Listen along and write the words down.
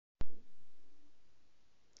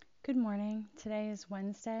Good morning. Today is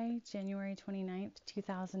Wednesday, January 29th,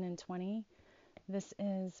 2020. This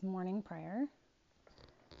is morning prayer.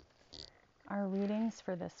 Our readings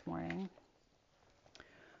for this morning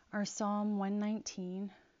are Psalm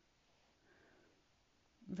 119,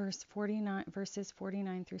 verses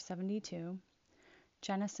 49 through 72,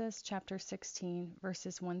 Genesis chapter 16,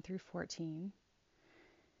 verses 1 through 14,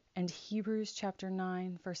 and Hebrews chapter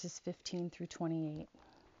 9, verses 15 through 28.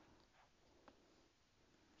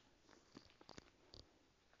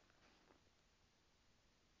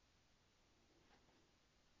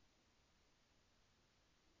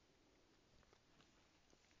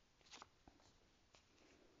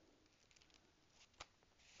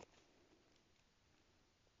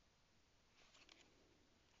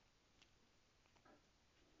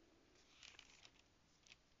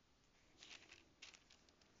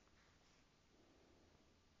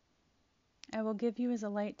 I will give you as a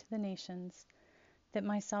light to the nations, that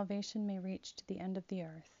my salvation may reach to the end of the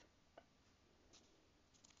earth.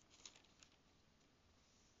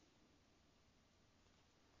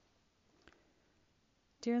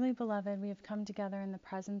 Dearly beloved, we have come together in the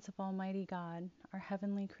presence of Almighty God, our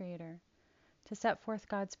heavenly Creator, to set forth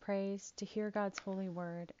God's praise, to hear God's holy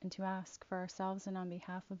word, and to ask for ourselves and on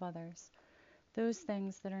behalf of others those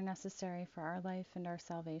things that are necessary for our life and our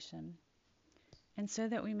salvation, and so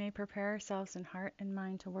that we may prepare ourselves in heart and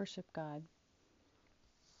mind to worship God.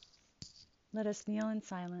 Let us kneel in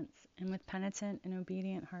silence and with penitent and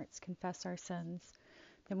obedient hearts confess our sins,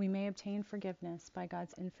 that we may obtain forgiveness by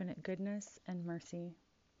God's infinite goodness and mercy.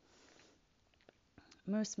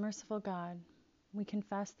 Most merciful God, we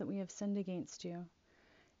confess that we have sinned against you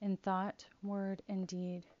in thought, word, and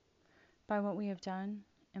deed, by what we have done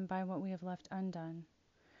and by what we have left undone.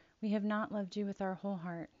 We have not loved you with our whole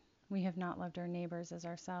heart. We have not loved our neighbors as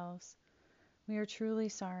ourselves. We are truly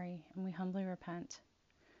sorry, and we humbly repent.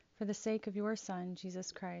 For the sake of your Son,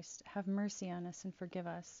 Jesus Christ, have mercy on us and forgive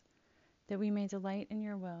us, that we may delight in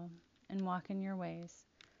your will and walk in your ways,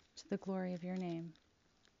 to the glory of your name.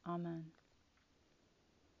 Amen.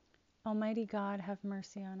 Almighty God, have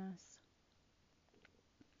mercy on us.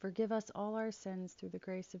 Forgive us all our sins through the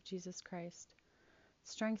grace of Jesus Christ.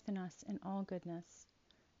 Strengthen us in all goodness,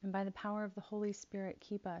 and by the power of the Holy Spirit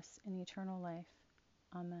keep us in eternal life.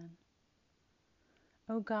 Amen.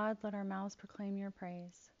 O God, let our mouths proclaim your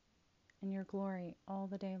praise, and your glory all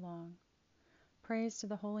the day long. Praise to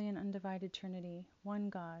the Holy and Undivided Trinity, one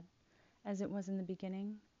God, as it was in the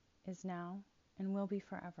beginning, is now, and will be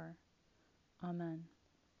forever. Amen.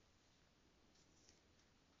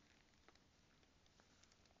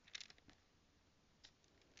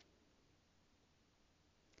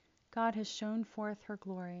 God has shown forth her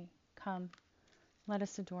glory. Come, let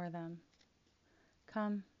us adore them.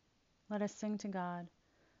 Come, let us sing to God.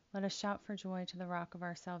 Let us shout for joy to the rock of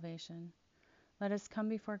our salvation. Let us come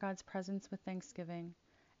before God's presence with thanksgiving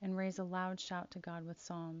and raise a loud shout to God with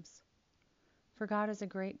psalms. For God is a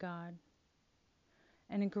great God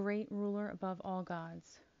and a great ruler above all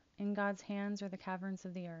gods. In God's hands are the caverns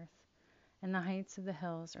of the earth, and the heights of the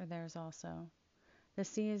hills are theirs also. The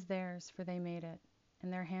sea is theirs, for they made it,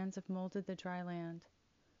 and their hands have molded the dry land.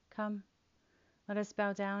 Come, let us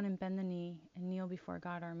bow down and bend the knee and kneel before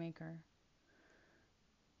God our Maker.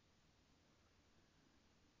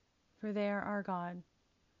 For they are our God,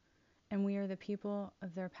 and we are the people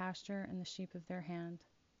of their pasture and the sheep of their hand.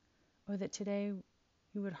 Oh, that today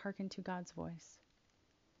we would hearken to God's voice.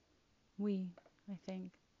 I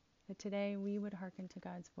think, that today we would hearken to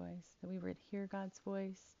God's voice, that we would hear God's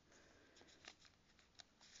voice,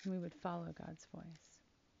 and we would follow God's voice.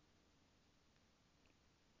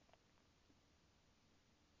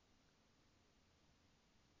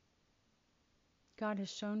 God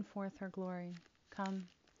has shown forth her glory. Come,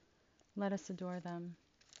 let us adore them.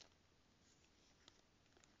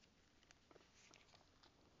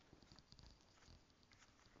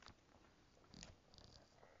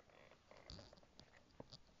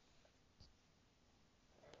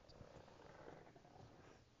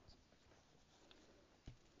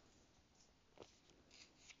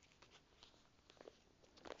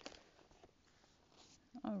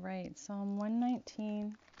 All right, Psalm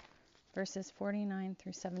 119, verses 49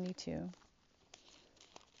 through 72.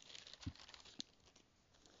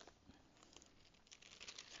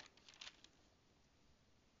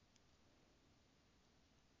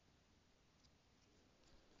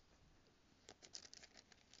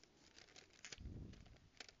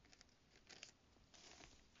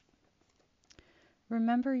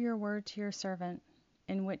 Remember your word to your servant,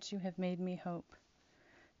 in which you have made me hope.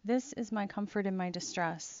 This is my comfort in my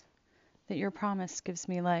distress, that your promise gives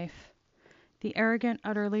me life. The arrogant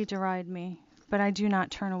utterly deride me, but I do not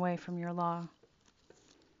turn away from your law.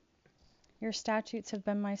 Your statutes have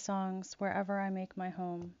been my songs wherever I make my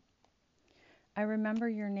home. I remember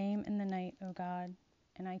your name in the night, O God,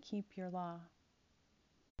 and I keep your law.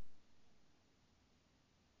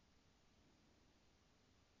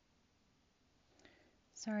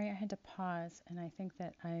 Sorry, I had to pause, and I think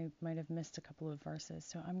that I might have missed a couple of verses,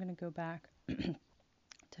 so I'm going to go back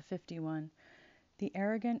to 51. The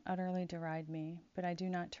arrogant utterly deride me, but I do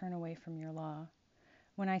not turn away from your law.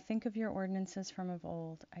 When I think of your ordinances from of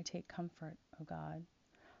old, I take comfort, O God.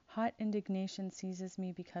 Hot indignation seizes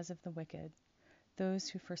me because of the wicked, those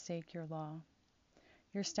who forsake your law.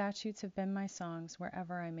 Your statutes have been my songs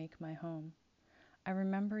wherever I make my home. I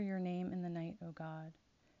remember your name in the night, O God,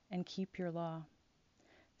 and keep your law.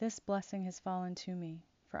 This blessing has fallen to me,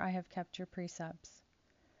 for I have kept your precepts.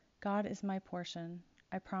 God is my portion.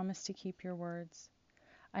 I promise to keep your words.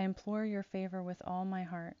 I implore your favor with all my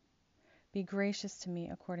heart. Be gracious to me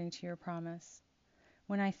according to your promise.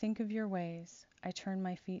 When I think of your ways, I turn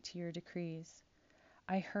my feet to your decrees.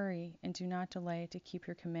 I hurry and do not delay to keep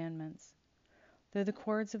your commandments. Though the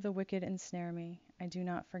cords of the wicked ensnare me, I do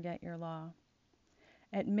not forget your law.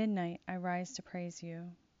 At midnight I rise to praise you,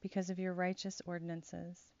 because of your righteous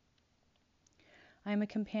ordinances. I am a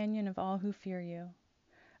companion of all who fear you,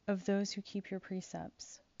 of those who keep your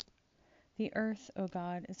precepts. The earth, O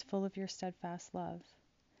God, is full of your steadfast love.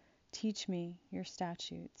 Teach me your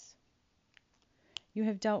statutes. You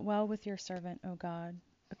have dealt well with your servant, O God,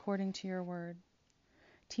 according to your word.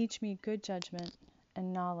 Teach me good judgment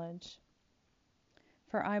and knowledge,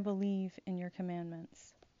 for I believe in your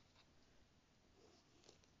commandments.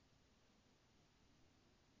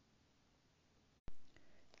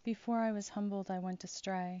 Before I was humbled, I went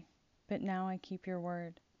astray, but now I keep your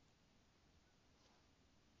word.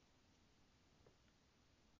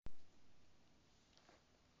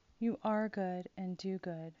 You are good and do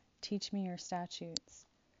good. Teach me your statutes.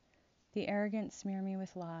 The arrogant smear me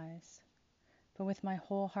with lies, but with my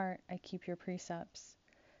whole heart I keep your precepts.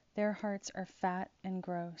 Their hearts are fat and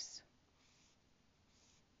gross,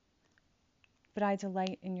 but I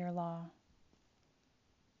delight in your law.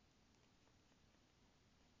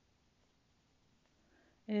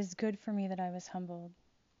 It is good for me that I was humbled,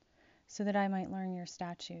 so that I might learn your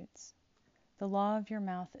statutes. The law of your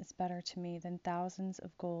mouth is better to me than thousands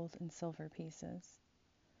of gold and silver pieces.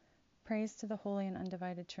 Praise to the holy and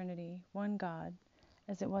undivided Trinity, one God,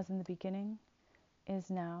 as it was in the beginning, is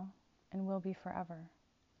now, and will be forever.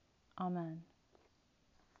 Amen.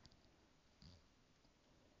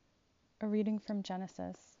 A reading from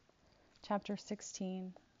Genesis, chapter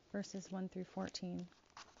 16, verses 1 through 14.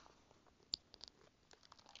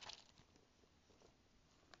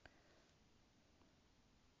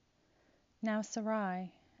 Now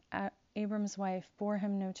Sarai, Abram's wife, bore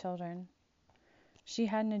him no children. She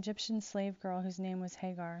had an Egyptian slave girl whose name was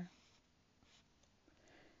Hagar.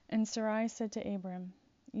 And Sarai said to Abram,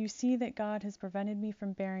 "You see that God has prevented me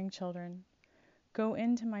from bearing children. Go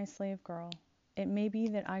in to my slave girl. It may be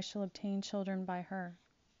that I shall obtain children by her."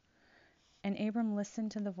 And Abram listened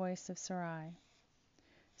to the voice of Sarai.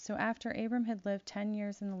 So after Abram had lived 10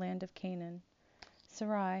 years in the land of Canaan,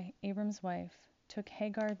 Sarai, Abram's wife, took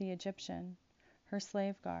Hagar the Egyptian, her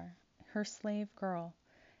slave girl,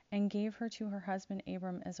 and gave her to her husband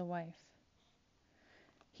Abram as a wife.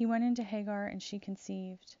 He went into Hagar, and she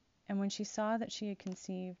conceived. And when she saw that she had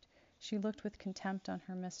conceived, she looked with contempt on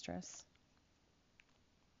her mistress.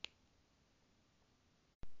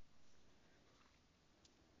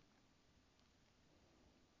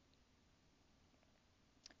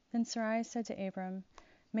 Then Sarai said to Abram,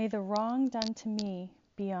 "May the wrong done to me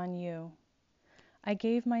be on you. I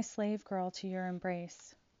gave my slave girl to your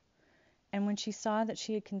embrace. And when she saw that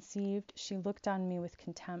she had conceived, she looked on me with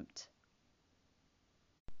contempt.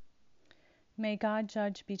 May God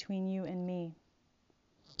judge between you and me."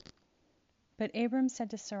 But Abram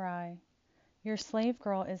said to Sarai, "Your slave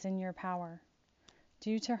girl is in your power.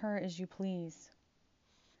 Do to her as you please."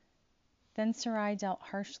 Then Sarai dealt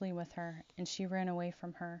harshly with her, and she ran away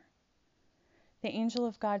from her. The angel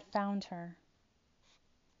of God found her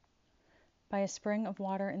by a spring of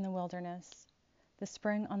water in the wilderness, the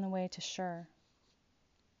spring on the way to Shur.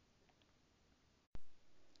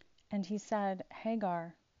 And he said,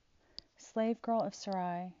 "Hagar, slave girl of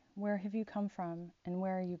Sarai, where have you come from, and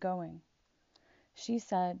where are you going?" She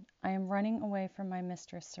said, "I am running away from my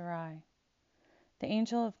mistress Sarai." The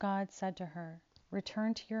angel of God said to her,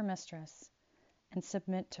 "Return to your mistress, and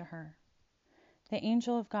submit to her." The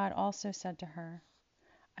angel of God also said to her,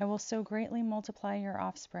 "I will so greatly multiply your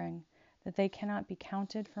offspring that they cannot be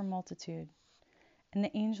counted for multitude." And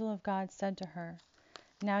the angel of God said to her,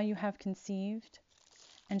 Now you have conceived,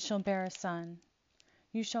 and shall bear a son.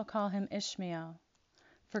 You shall call him Ishmael,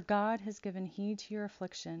 for God has given heed to your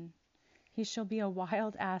affliction. He shall be a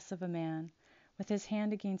wild ass of a man, with his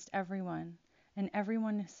hand against everyone, and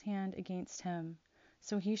everyone's hand against him.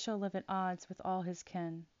 So he shall live at odds with all his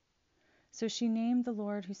kin. So she named the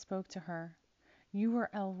Lord who spoke to her. You are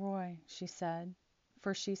El Roi, she said.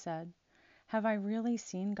 Have I really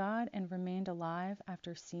seen God and remained alive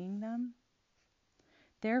after seeing them?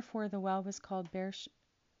 Therefore the well was called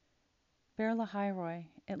Beer-lahai-roi.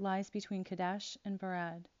 It lies between Kadesh and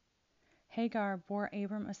Bered. Hagar bore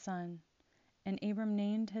Abram a son, and Abram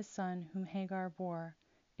named his son whom Hagar bore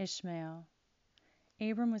Ishmael.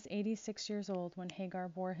 Abram was 86 years old when Hagar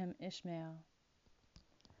bore him Ishmael.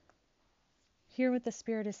 Hear what the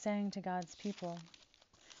Spirit is saying to God's people.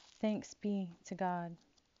 Thanks be to God.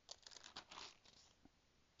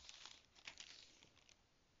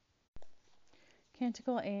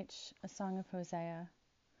 Canticle H, a song of Hosea.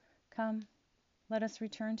 Come, let us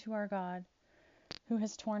return to our God, who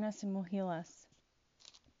has torn us and will heal us.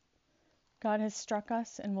 God has struck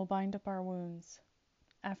us and will bind up our wounds.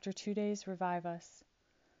 After 2 days revive us.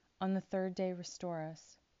 On the 3rd day restore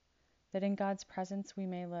us, that in God's presence we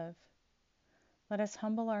may live. Let us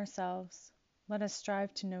humble ourselves. Let us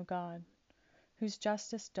strive to know God, whose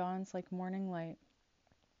justice dawns like morning light.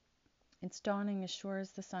 Its dawning as sure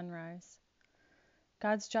as the sunrise.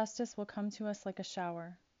 God's justice will come to us like a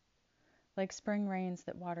shower, like spring rains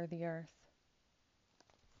that water the earth.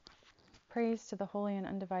 Praise to the Holy and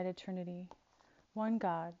Undivided Trinity, one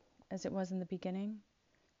God, as it was in the beginning,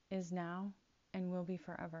 is now, and will be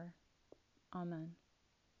forever. Amen.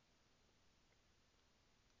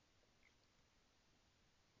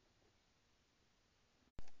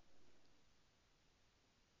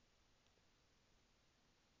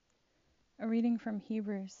 A reading from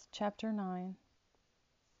Hebrews chapter 9,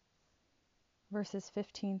 verses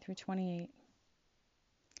 15 through 28.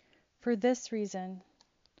 For this reason,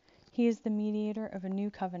 he is the mediator of a new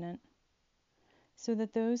covenant, so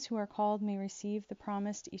that those who are called may receive the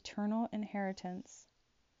promised eternal inheritance,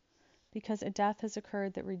 because a death has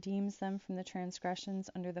occurred that redeems them from the transgressions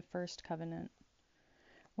under the first covenant.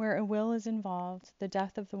 Where a will is involved, the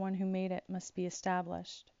death of the one who made it must be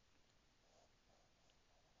established.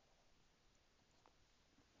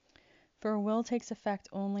 For a will takes effect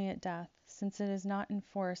only at death, since it is not in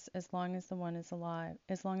force as long as the one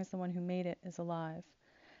who made it is alive.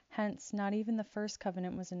 Hence, not even the first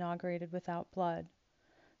covenant was inaugurated without blood.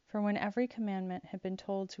 For when every commandment had been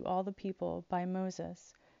told to all the people by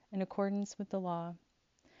Moses, in accordance with the law,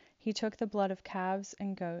 he took the blood of calves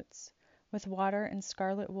and goats, with water and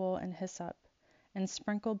scarlet wool and hyssop, and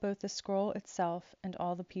sprinkled both the scroll itself and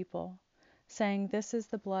all the people, saying, This is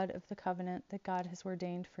the blood of the covenant that God has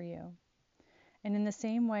ordained for you. And in the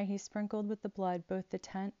same way he sprinkled with the blood both the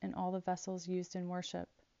tent and all the vessels used in worship.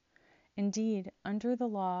 Indeed, under the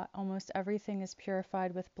law almost everything is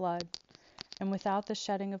purified with blood, and without the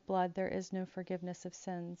shedding of blood there is no forgiveness of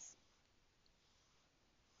sins.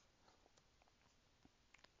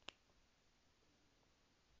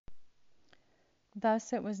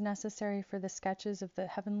 Thus it was necessary for the sketches of the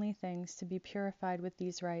heavenly things to be purified with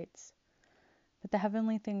these rites. But the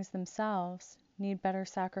heavenly things themselves need better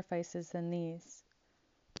sacrifices than these.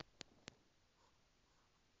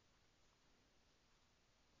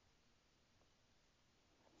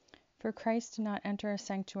 For Christ did not enter a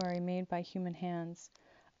sanctuary made by human hands,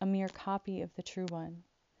 a mere copy of the true one,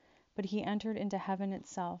 but he entered into heaven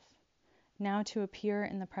itself, now to appear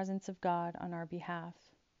in the presence of God on our behalf.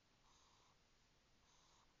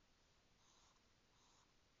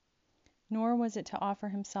 Nor was it to offer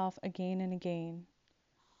himself again and again,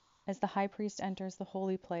 as the high priest enters the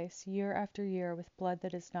holy place year after year with blood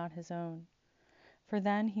that is not his own, for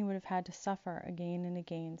then he would have had to suffer again and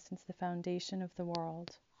again since the foundation of the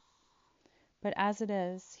world. But as it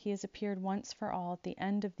is, he has appeared once for all at the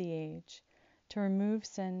end of the age, to remove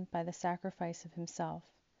sin by the sacrifice of himself.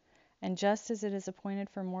 And just as it is appointed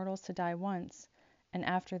for mortals to die once, and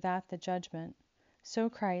after that the judgment, so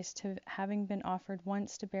Christ, having been offered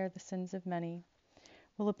once to bear the sins of many,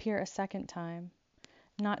 will appear a second time,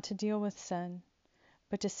 not to deal with sin,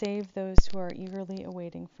 but to save those who are eagerly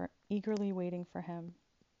waiting for him.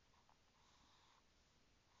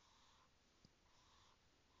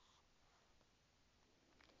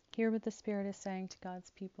 Hear what the Spirit is saying to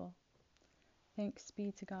God's people. Thanks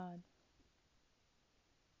be to God.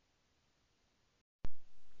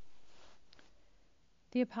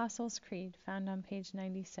 The Apostles' Creed, found on page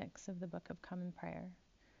 96 of the Book of Common Prayer.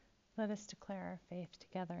 Let us declare our faith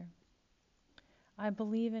together. I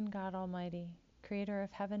believe in God Almighty, creator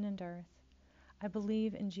of heaven and earth. I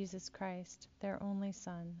believe in Jesus Christ, their only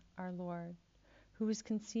Son, our Lord, who was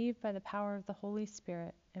conceived by the power of the Holy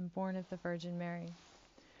Spirit and born of the Virgin Mary,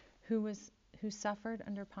 who suffered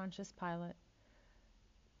under Pontius Pilate,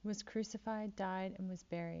 was crucified, died, and was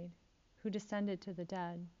buried, who descended to the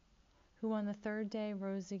dead, who on the third day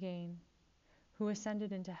rose again, who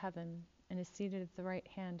ascended into heaven and is seated at the right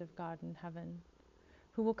hand of God in heaven,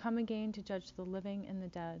 who will come again to judge the living and the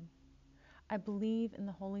dead. I believe in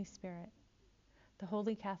the Holy Spirit, the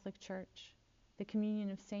Holy Catholic Church, the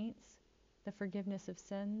communion of saints, the forgiveness of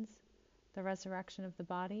sins, the resurrection of the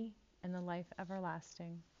body, and the life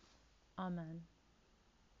everlasting. Amen.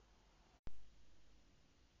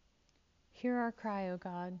 Hear our cry, O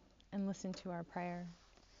God, and listen to our prayer.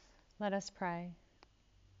 Let us pray.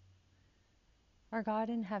 Our God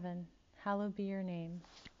in heaven, hallowed be your name.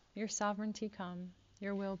 Your sovereignty come,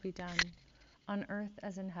 your will be done, on earth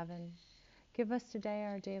as in heaven. Give us today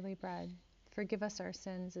our daily bread. Forgive us our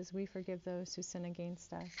sins as we forgive those who sin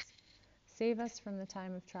against us. Save us from the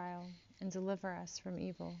time of trial, and deliver us from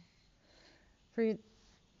evil.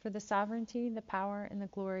 For the sovereignty, the power, and the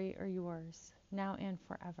glory are yours, now and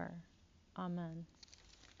forever. Amen.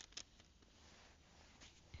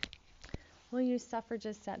 We'll use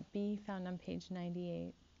suffrages set B, found on page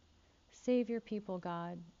 98. Save your people,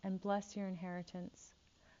 God, and bless your inheritance.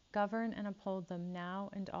 Govern and uphold them now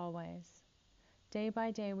and always. Day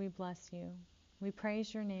by day we bless you. We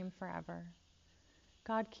praise your name forever.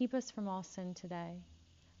 God, keep us from all sin today.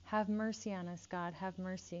 Have mercy on us, God, have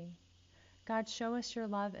mercy. God, show us your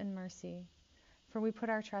love and mercy, for we put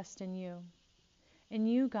our trust in you. In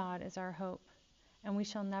you, God, is our hope, and we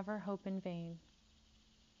shall never hope in vain.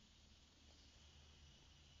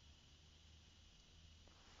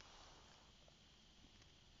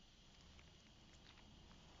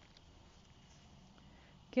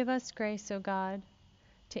 Give us grace, O God,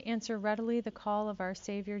 to answer readily the call of our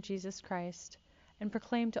Savior Jesus Christ, and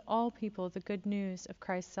proclaim to all people the good news of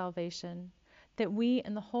Christ's salvation, that we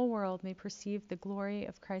and the whole world may perceive the glory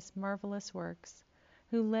of Christ's marvelous works,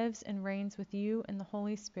 who lives and reigns with you and the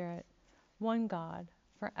Holy Spirit, one God,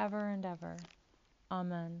 forever and ever.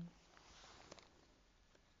 Amen.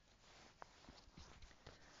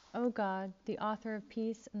 O God, the author of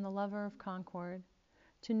peace and the lover of concord,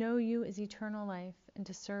 to know you is eternal life, and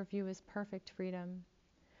to serve you is perfect freedom.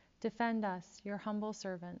 Defend us, your humble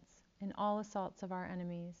servants, in all assaults of our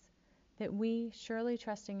enemies, that we, surely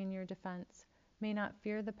trusting in your defense, may not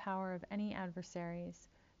fear the power of any adversaries,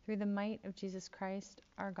 through the might of Jesus Christ,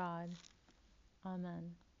 our God.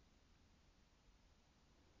 Amen.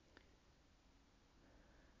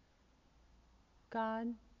 God,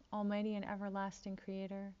 almighty and everlasting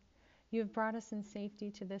Creator, you have brought us in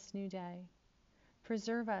safety to this new day.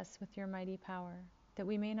 Preserve us with your mighty power, that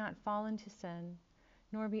we may not fall into sin,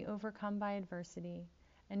 nor be overcome by adversity,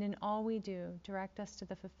 and in all we do, direct us to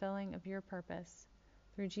the fulfilling of your purpose.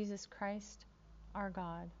 Through Jesus Christ, our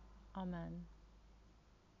God. Amen.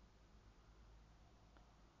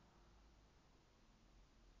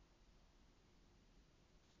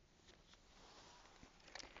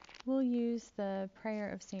 We'll use the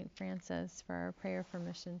prayer of St. Francis for our prayer for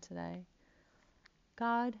mission today.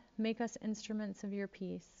 God, make us instruments of your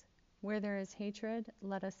peace. Where there is hatred,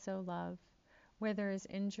 let us sow love. Where there is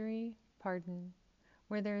injury, pardon.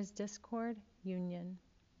 Where there is discord, union.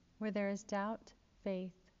 Where there is doubt,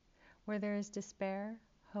 faith. Where there is despair,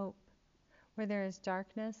 hope. Where there is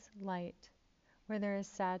darkness, light. Where there is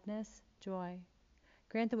sadness, joy.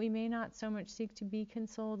 Grant that we may not so much seek to be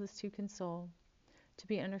consoled as to console, to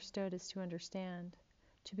be understood as to understand,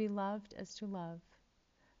 to be loved as to love.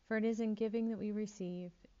 For it is in giving that we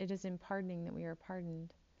receive, it is in pardoning that we are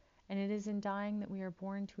pardoned, and it is in dying that we are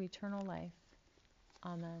born to eternal life.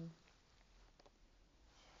 Amen.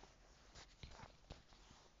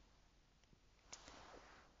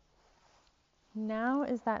 Now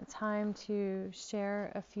is that time to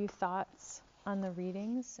share a few thoughts on the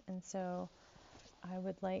readings, and so I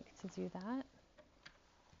would like to do that.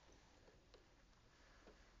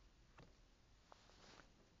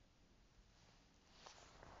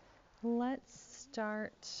 Let's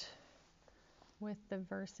start with the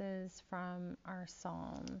verses from our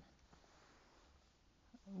psalm,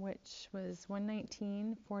 which was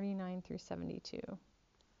 119, 49 through 72.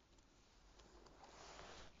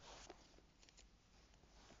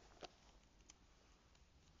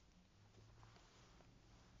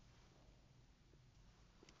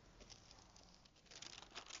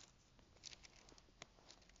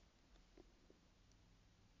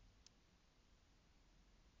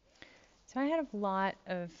 So I had a lot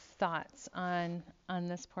of thoughts on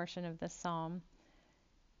this portion of the psalm.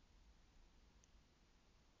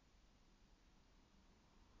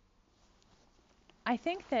 I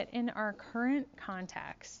think that in our current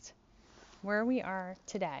context, where we are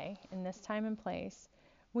today, in this time and place,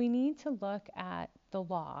 we need to look at the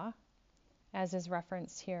law, as is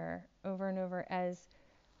referenced here over and over, as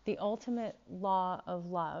the ultimate law of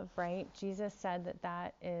love, right? Jesus said that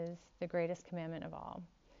that is the greatest commandment of all.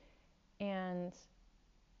 And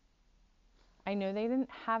I know they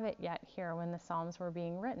didn't have it yet here when the Psalms were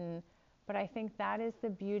being written, but I think that is the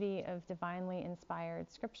beauty of divinely inspired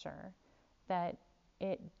scripture, that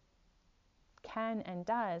it can and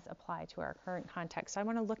does apply to our current context. So I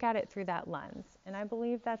want to look at it through that lens, and I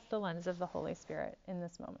believe that's the lens of the Holy Spirit in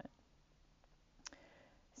this moment.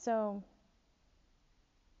 So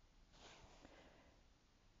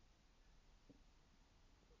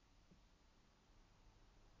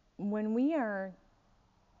when we are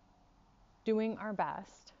doing our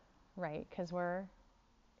best, right, because we're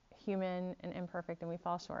human and imperfect and we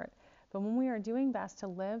fall short, but when we are doing best to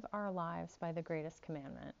live our lives by the greatest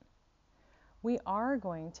commandment, we are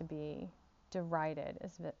going to be derided,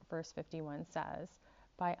 as verse 51 says,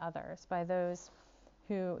 by others, by those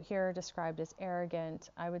who here are described as arrogant,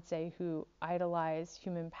 I would say, who idolize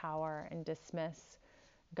human power and dismiss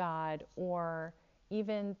God, or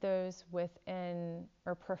even those within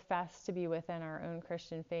or profess to be within our own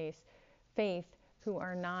Christian faith who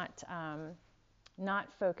are not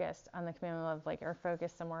focused on the commandment of love, like are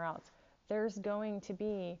focused somewhere else. There's going to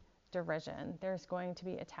be derision. There's going to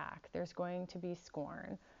be attack. There's going to be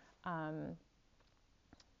scorn.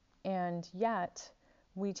 And yet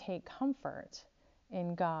we take comfort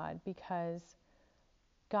in God, because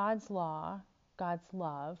God's law, God's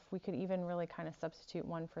love, we could even really kind of substitute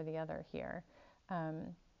one for the other here.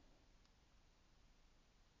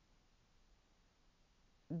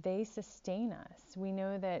 They sustain us. We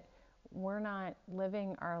know that we're not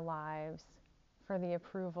living our lives for the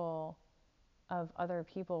approval of other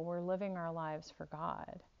people. We're living our lives for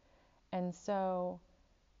God. And so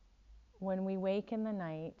when we wake in the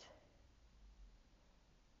night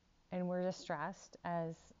and we're distressed,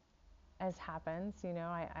 as happens, you know,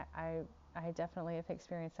 I definitely have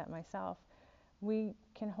experienced that myself, we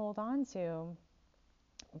can hold on to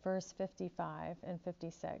verse 55 and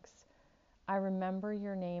 56. I remember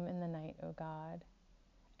your name in the night, O God,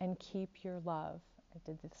 and keep your love. I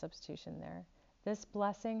did the substitution there. This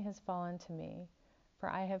blessing has fallen to me, for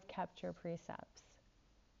I have kept your precepts.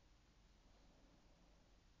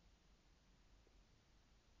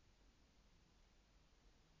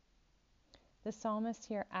 The psalmist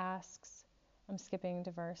here asks, I'm skipping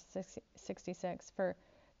to verse 66, for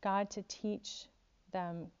God to teach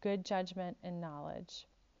them good judgment and knowledge.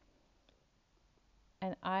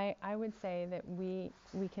 And I would say that we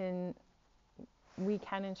can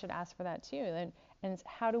and should ask for that too. And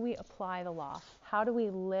how do we apply the law? How do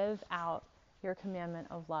we live out your commandment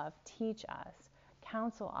of love? Teach us,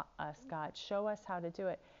 counsel us, God, show us how to do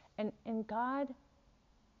it. And God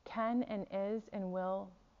can and is and will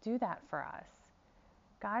do that for us.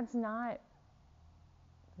 God's not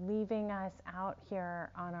leaving us out here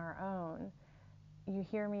on our own. You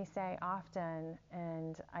hear me say often,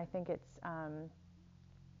 and I think it's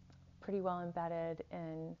pretty well embedded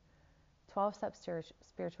in 12-step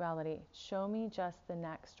spirituality, show me just the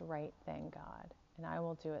next right thing, God, and I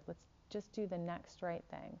will do it. Let's just do the next right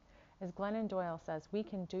thing. As Glennon Doyle says, we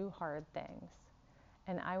can do hard things.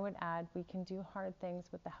 And I would add, we can do hard things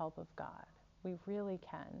with the help of God. We really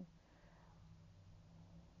can.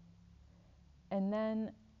 And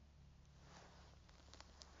then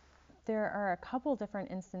there are a couple different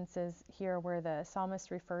instances here where the psalmist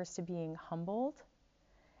refers to being humbled,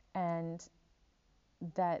 and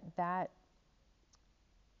that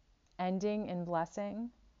ending in blessing.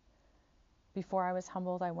 Before I was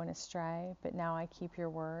humbled, I went astray, but now I keep your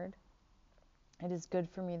word. It is good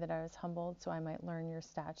for me that I was humbled, so I might learn your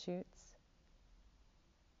statutes.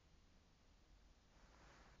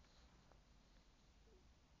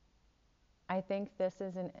 I think this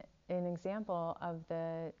is an example of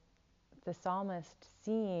the psalmist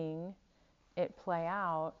seeing it play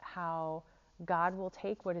out, how God will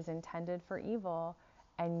take what is intended for evil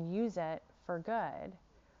and use it for good.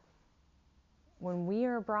 When we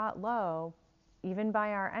are brought low, even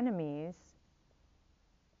by our enemies,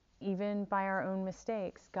 even by our own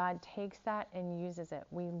mistakes, God takes that and uses it.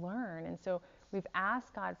 We learn. And so we've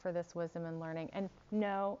asked God for this wisdom and learning. And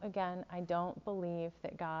no, again, I don't believe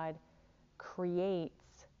that God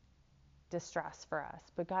creates distress for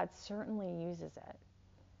us, but God certainly uses it.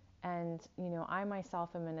 And, you know, I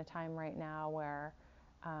myself am in a time right now where,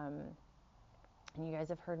 and you guys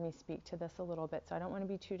have heard me speak to this a little bit, so I don't want to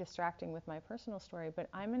be too distracting with my personal story, but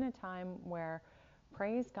I'm in a time where,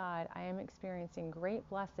 praise God, I am experiencing great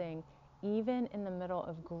blessing even in the middle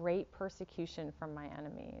of great persecution from my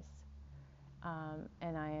enemies.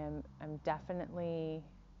 And I'm definitely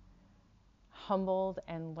humbled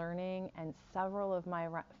and learning, and several of my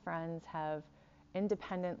friends have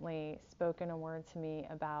independently spoken a word to me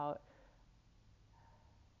about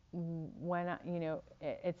when,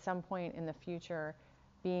 at some point in the future,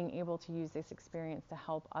 being able to use this experience to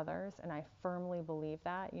help others. And I firmly believe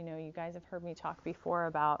that. You guys have heard me talk before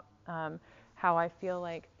about how I feel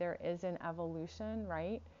like there is an evolution,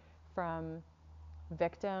 right? From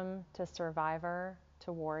victim to survivor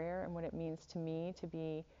to warrior. And what it means to me to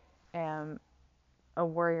be a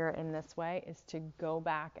warrior in this way is to go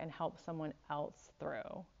back and help someone else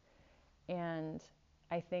through. And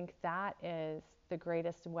I think that is the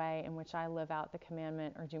greatest way in which I live out the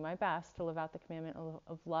commandment, or do my best to live out the commandment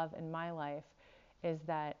of love in my life, is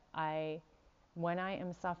that when I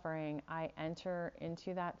am suffering, I enter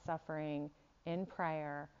into that suffering in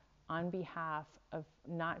prayer on behalf of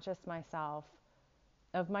not just myself,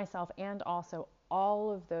 and also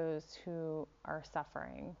all of those who are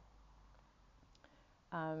suffering,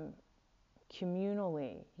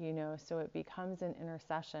 communally, so it becomes an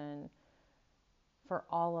intercession for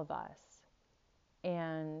all of us.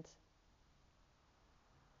 And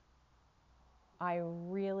I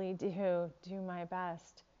really do my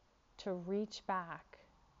best to reach back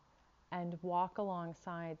and walk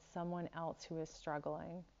alongside someone else who is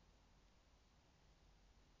struggling.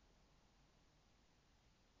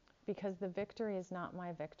 Because the victory is not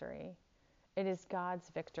my victory. It is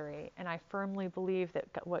God's victory. And I firmly believe that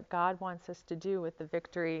what God wants us to do with the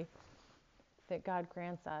victory that God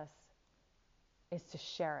grants us is to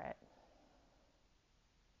share it.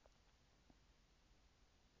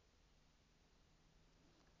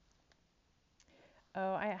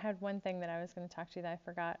 Oh, I had one thing that I was going to talk to you that I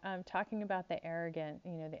forgot. Talking about the arrogant,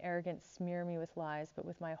 the arrogant smear me with lies, but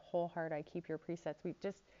with my whole heart I keep your precepts. We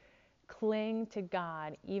just cling to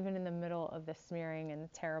God even in the middle of the smearing and the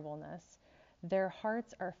terribleness. Their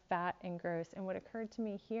hearts are fat and gross. And what occurred to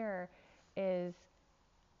me here is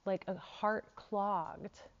like a heart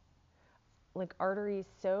clogged, like arteries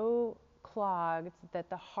so clogged that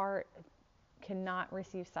the heart cannot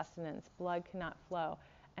receive sustenance, blood cannot flow.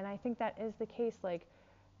 And I think that is the case. Like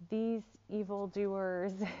these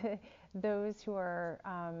evildoers, those who are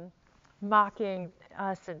mocking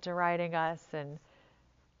us and deriding us and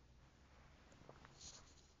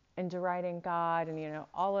deriding God and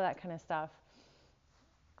all of that kind of stuff,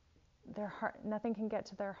 their heart, nothing can get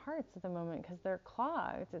to their hearts at the moment because they're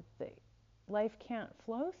clogged. Life can't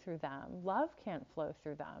flow through them. Love can't flow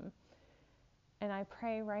through them. And I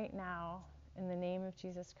pray right now in the name of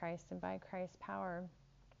Jesus Christ and by Christ's power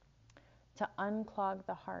to unclog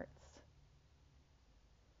the hearts.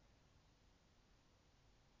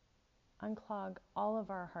 Unclog all of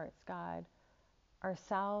our hearts, God,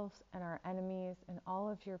 ourselves and our enemies and all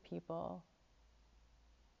of your people.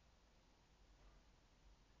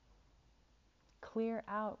 Clear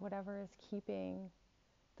out whatever is keeping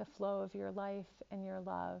the flow of your life and your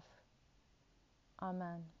love.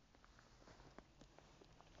 Amen.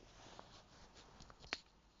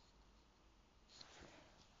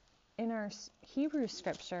 In our Hebrew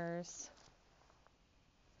scriptures,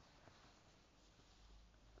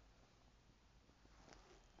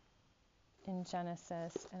 in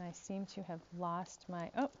Genesis, and I seem to have lost I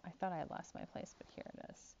thought I had lost my place, but here it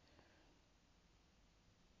is.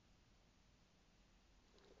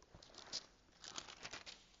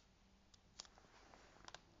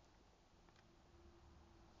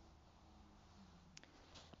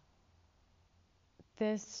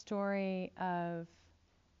 This story of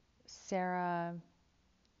Sarah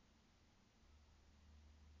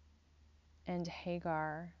and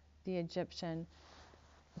Hagar, the Egyptian,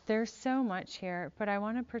 there's so much here, but I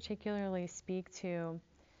want to particularly speak to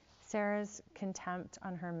Sarah's contempt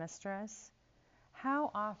on her mistress. How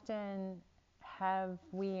often have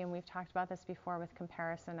we, and we've talked about this before with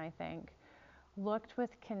comparison, I think, looked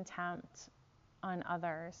with contempt on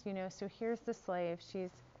others? So here's the slave. She's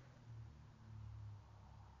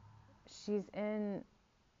in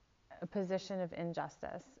a position of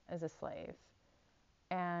injustice as a slave.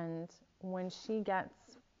 And when she gets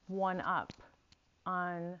one up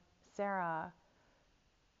on Sarah,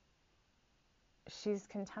 she's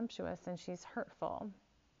contemptuous and she's hurtful.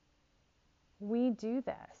 We do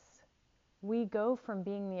this. We go from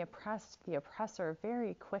being the oppressed to the oppressor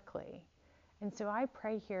very quickly. And so I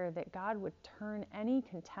pray here that God would turn any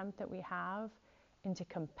contempt that we have into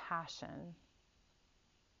compassion.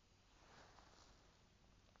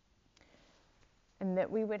 And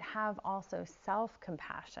that we would have also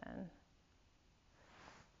self-compassion.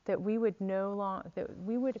 that we would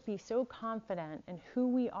be so confident in who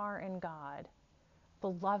we are in God,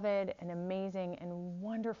 beloved and amazing and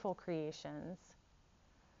wonderful creations,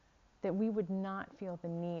 that we would not feel the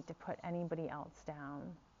need to put anybody else down,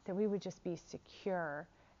 that we would just be secure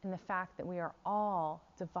in the fact that we are all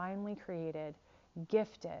divinely created,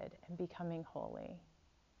 gifted, and becoming holy.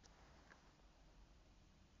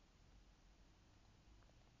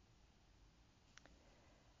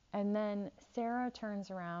 And then Sarah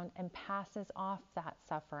turns around and passes off that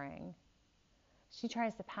suffering. She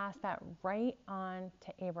tries to pass that right on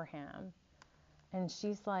to Abraham. And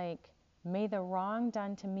she's like, may the wrong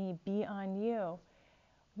done to me be on you.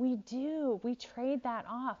 We do. We trade that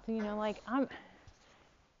off.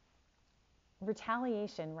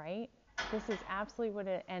 Retaliation, right? This is absolutely what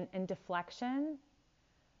it, and deflection.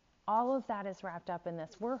 All of that is wrapped up in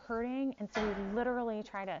this. We're hurting, and so we literally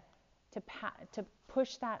try to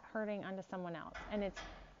push that hurting onto someone else. And it's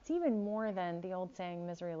even more than the old saying,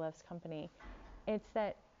 misery loves company. It's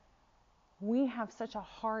that we have such a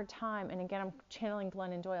hard time, and again, I'm channeling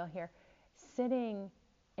Glennon Doyle here, sitting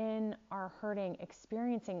in our hurting,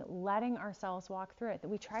 experiencing, letting ourselves walk through it, that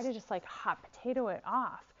we try to just like hot potato it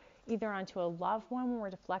off, either onto a loved one when we're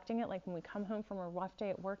deflecting it, like when we come home from a rough day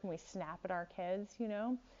at work and we snap at our kids,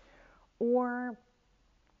 or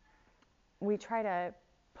we try to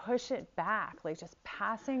push it back, like just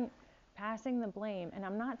passing the blame. And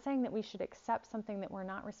I'm not saying that we should accept something that we're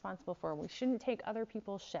not responsible for. We shouldn't take other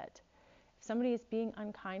people's shit. If somebody is being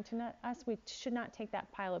unkind to us, we should not take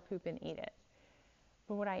that pile of poop and eat it.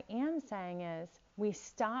 But what I am saying is we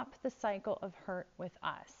stop the cycle of hurt with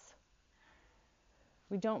us.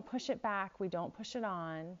 We don't push it back. We don't push it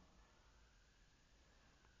on.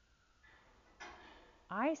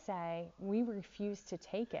 I say we refuse to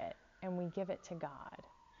take it and we give it to God.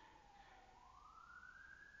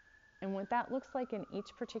 And what that looks like in each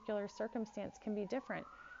particular circumstance can be different.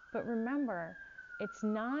 But remember, it's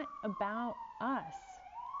not about us.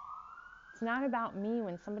 It's not about me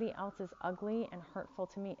when somebody else is ugly and hurtful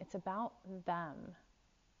to me. It's about them.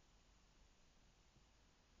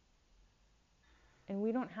 And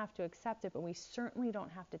we don't have to accept it, but we certainly don't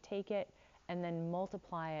have to take it and then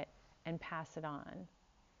multiply it and pass it on.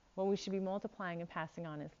 What we should be multiplying and passing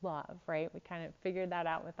on is love, right? We kind of figured that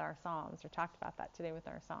out with our Psalms, or talked about that today with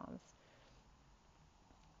our Psalms.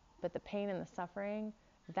 But the pain and the suffering,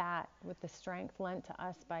 that with the strength lent to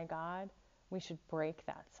us by God, we should break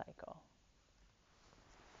that cycle.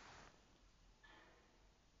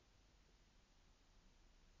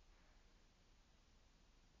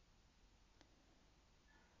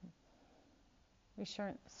 We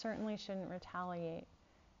certainly shouldn't retaliate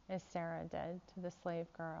as Sarah did to the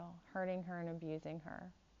slave girl, hurting her and abusing her.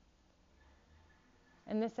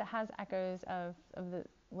 And this has echoes of the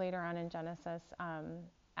later on in Genesis,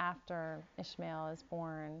 after Ishmael is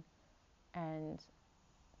born and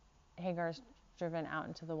Hagar's driven out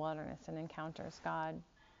into the wilderness and encounters God.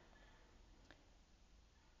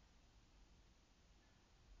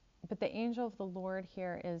 But the angel of the Lord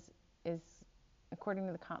here is according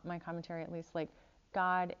to my commentary at least, like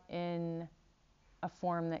God in a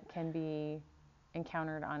form that can be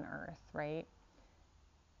encountered on earth, right?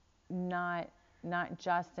 Not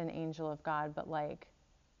just an angel of God, but like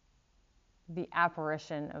the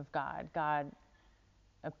apparition of God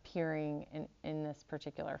appearing in this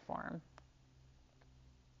particular form.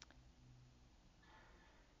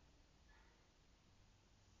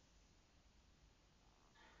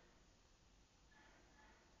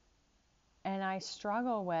 And I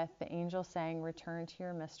struggle with the angel saying, return to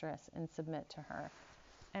your mistress and submit to her.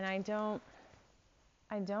 And I don't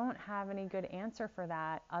have any good answer for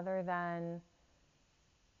that other than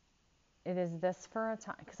it is this for a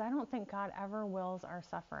time. Because I don't think God ever wills our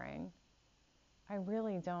suffering. I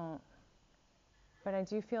really don't. But I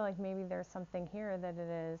do feel like maybe there's something here that it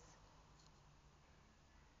is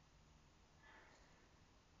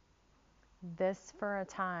this for a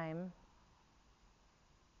time.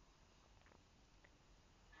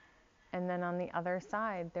 And then on the other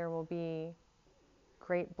side, there will be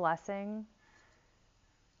great blessing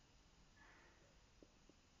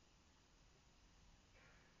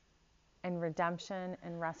and redemption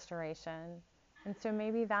and restoration. And so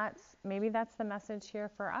maybe that's the message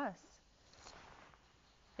here for us,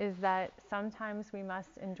 is that sometimes we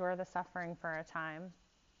must endure the suffering for a time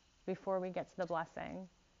before we get to the blessing.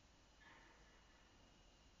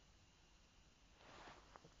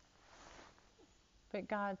 But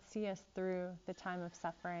God, see us through the time of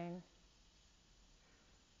suffering.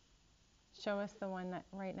 Show us the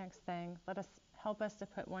right next thing. Help us to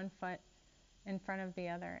put one foot in front of the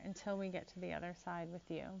other until we get to the other side with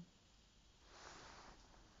you.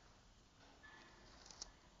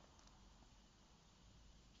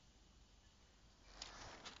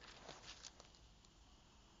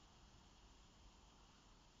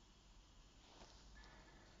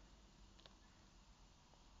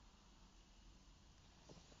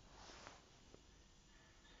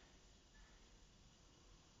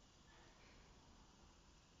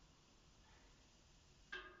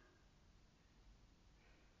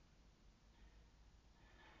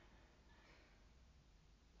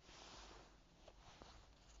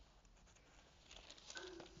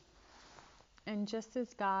 And just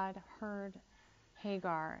as God heard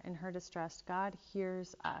Hagar in her distress, God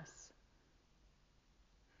hears us.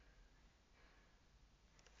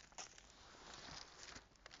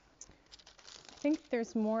 I think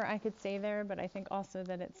there's more I could say there, but I think also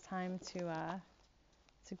that it's time to,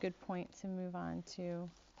 it's a good point to move on to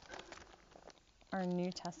our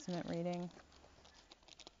New Testament reading.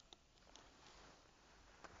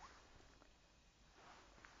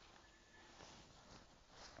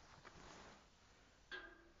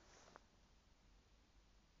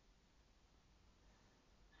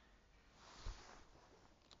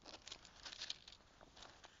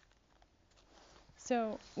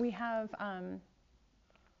 So we have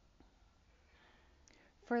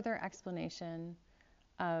further explanation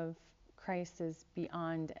of Christ as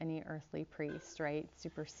beyond any earthly priest, right?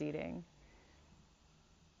 Superseding.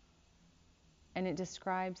 And it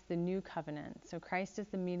describes the new covenant. So Christ is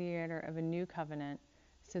the mediator of a new covenant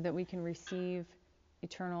so that we can receive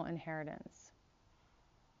eternal inheritance.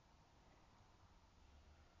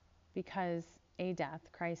 Because a death,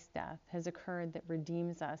 Christ's death, has occurred that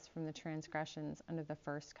redeems us from the transgressions under the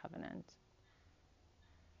first covenant.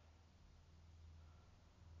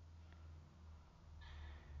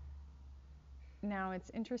 Now, it's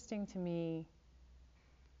interesting to me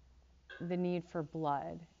the need for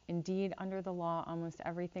blood. Indeed, under the law, almost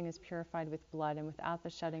everything is purified with blood, and without the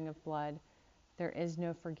shedding of blood, there is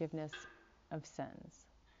no forgiveness of sins.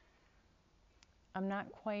 I'm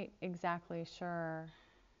not quite exactly sure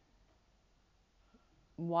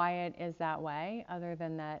why it is that way, other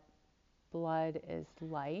than that blood is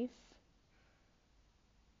life.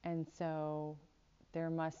 And so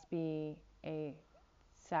there must be a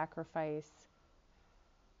sacrifice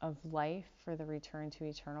of life for the return to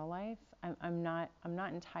eternal life. I'm not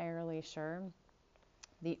entirely sure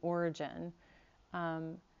the origin,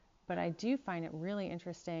 but I do find it really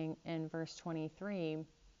interesting in verse 23.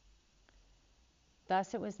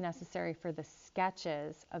 Thus it was necessary for the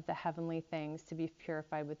sketches of the heavenly things to be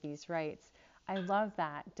purified with these rites. I love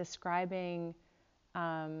that, describing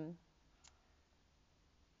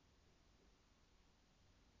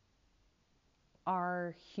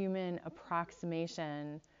our human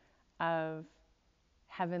approximation of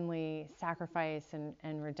heavenly sacrifice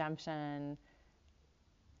and redemption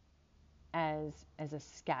as a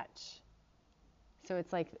sketch. So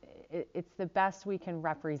it's like it's the best we can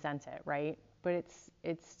represent it, right? But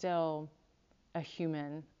it's still a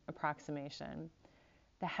human approximation.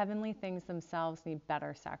 The heavenly things themselves need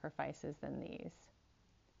better sacrifices than these.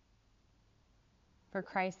 For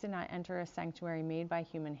Christ did not enter a sanctuary made by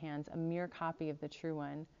human hands, a mere copy of the true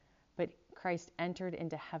one, but Christ entered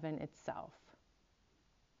into heaven itself.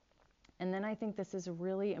 And then I think this is a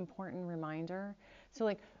really important reminder. So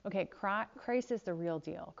like, okay, Christ is the real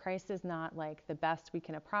deal. Christ is not like the best we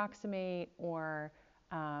can approximate or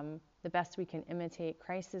the best we can imitate.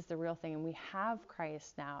 Christ is the real thing, and we have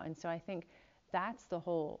Christ now. And so I think that's the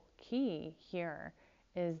whole key here,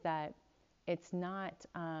 is that it's not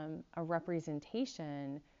a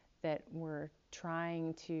representation that we're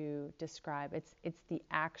trying to describe. It's the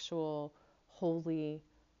actual holy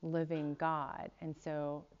living God. And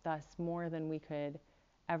so thus more than we could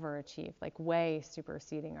ever achieve, like way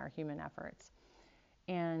superseding our human efforts.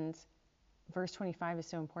 And verse 25 is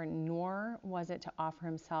so important. Nor was it to offer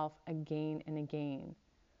himself again and again.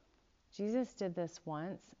 Jesus did this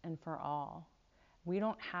once and for all. We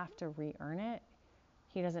don't have to re-earn it.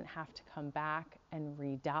 He doesn't have to come back and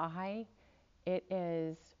re-die. It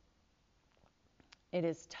is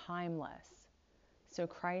timeless. So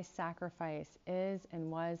Christ's sacrifice is and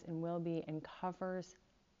was and will be and covers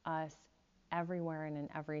us everywhere and in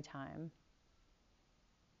every time.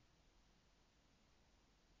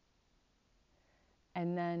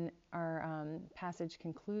 And then our passage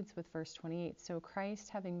concludes with verse 28. So Christ,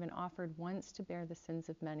 having been offered once to bear the sins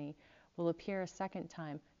of many, will appear a second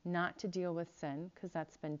time, not to deal with sin, because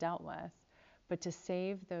that's been dealt with, but to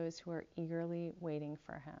save those who are eagerly waiting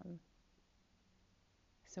for him.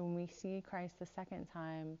 So when we see Christ the second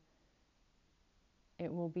time,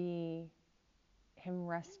 it will be him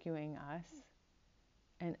rescuing us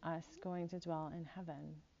and us going to dwell in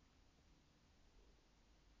heaven.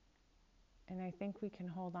 And I think we can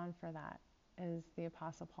hold on for that, as the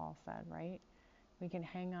Apostle Paul said, right? We can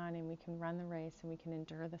hang on and we can run the race and we can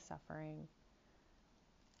endure the suffering.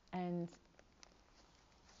 And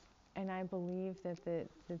I believe that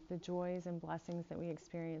the joys and blessings that we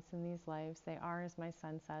experience in these lives, they are, as my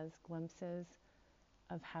son says, glimpses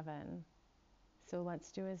of heaven. So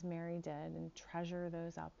let's do as Mary did and treasure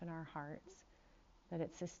those up in our hearts, that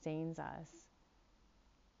it sustains us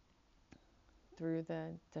through the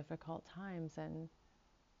difficult times. And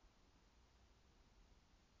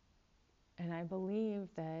And I believe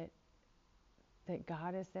that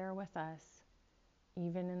God is there with us,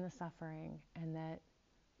 even in the suffering, and that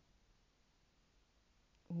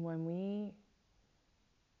when we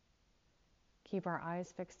keep our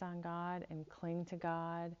eyes fixed on God and cling to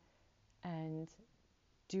God and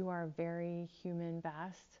do our very human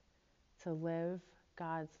best to live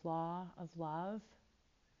God's law of love,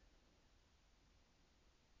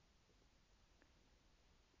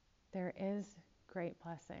 there is great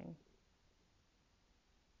blessing,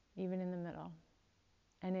 even in the middle.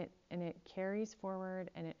 And it carries forward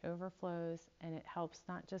and it overflows and it helps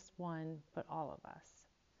not just one, but all of us.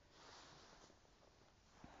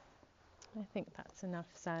 I think that's enough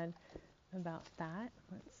said about that.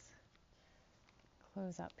 Let's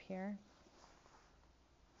close up here.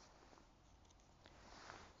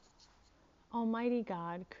 Almighty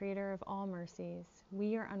God, creator of all mercies, we,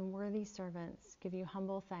 your unworthy servants, give you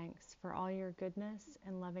humble thanks for all your goodness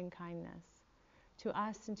and loving kindness to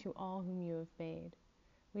us and to all whom you have made.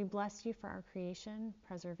 We bless you for our creation,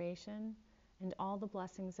 preservation, and all the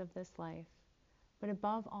blessings of this life, but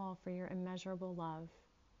above all for your immeasurable love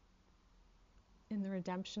in the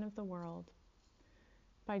redemption of the world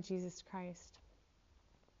by Jesus Christ,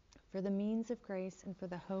 for the means of grace and for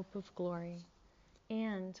the hope of glory.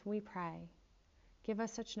 And we pray, give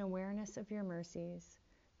us such an awareness of your mercies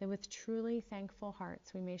that with truly thankful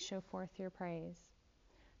hearts we may show forth your praise,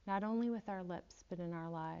 not only with our lips but in our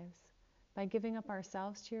lives, by giving up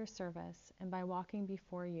ourselves to your service and by walking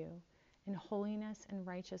before you in holiness and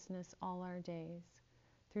righteousness all our days.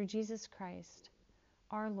 Through Jesus Christ,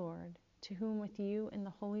 our Lord, to whom with you and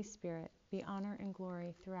the Holy Spirit be honor and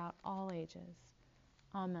glory throughout all ages.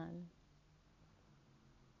 Amen.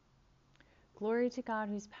 Glory to God,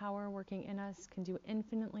 whose power working in us can do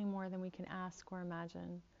infinitely more than we can ask or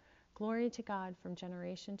imagine. Glory to God from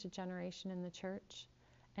generation to generation in the Church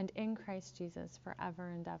and in Christ Jesus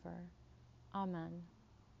forever and ever. Amen.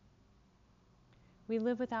 We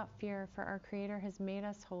live without fear, for our Creator has made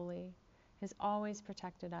us holy, has always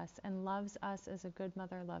protected us, and loves us as a good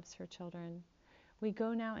mother loves her children. We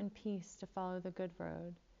go now in peace to follow the good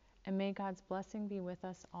road, and may God's blessing be with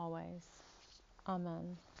us always.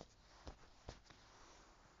 Amen.